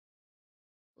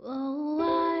Oh,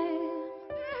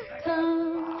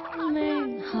 I'm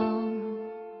coming home.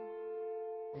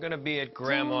 We're gonna be at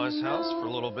Grandma's house for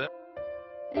a little bit.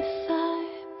 If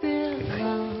I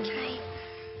belong,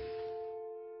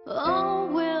 all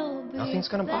will be Nothing's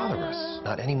gonna bother us.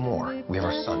 Not anymore. We have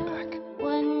our son back.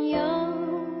 when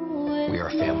you're with We are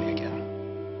a family again.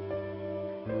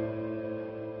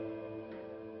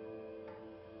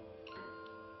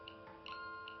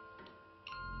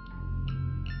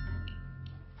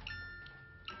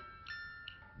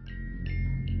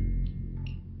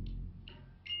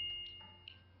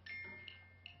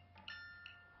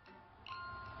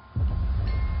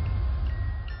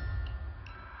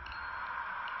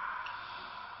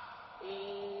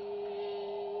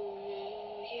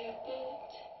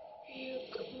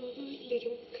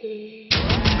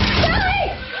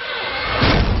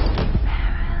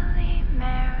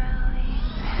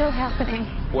 Still happening.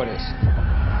 What is?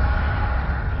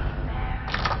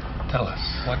 Tell us,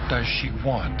 what does she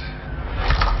want?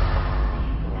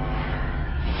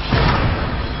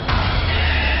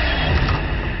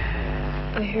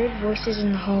 I heard voices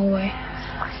in the hallway.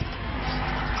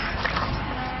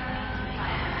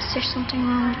 Is there something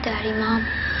wrong with Daddy, Mom?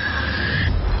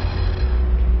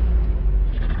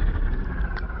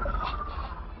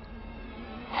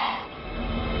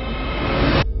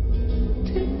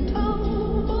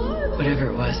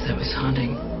 Whatever it was that was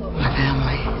haunting my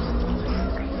family,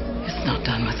 it's not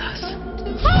done with us.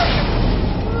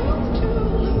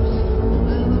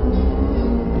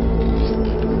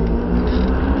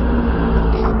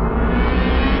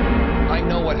 I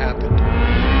know what happened.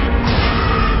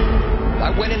 I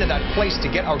went into that place to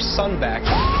get our son back,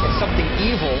 and something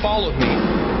evil followed me.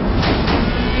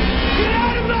 Get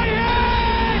out of my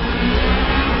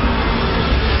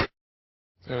head!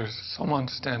 There's someone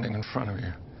standing in front of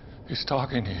you. He's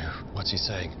talking to you. What's he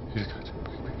saying? He's got your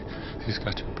baby. He's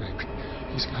got your baby.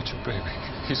 He's got your baby.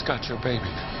 He's got your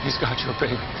baby. He's got your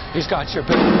baby. He's got your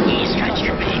baby. He's got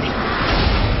your baby.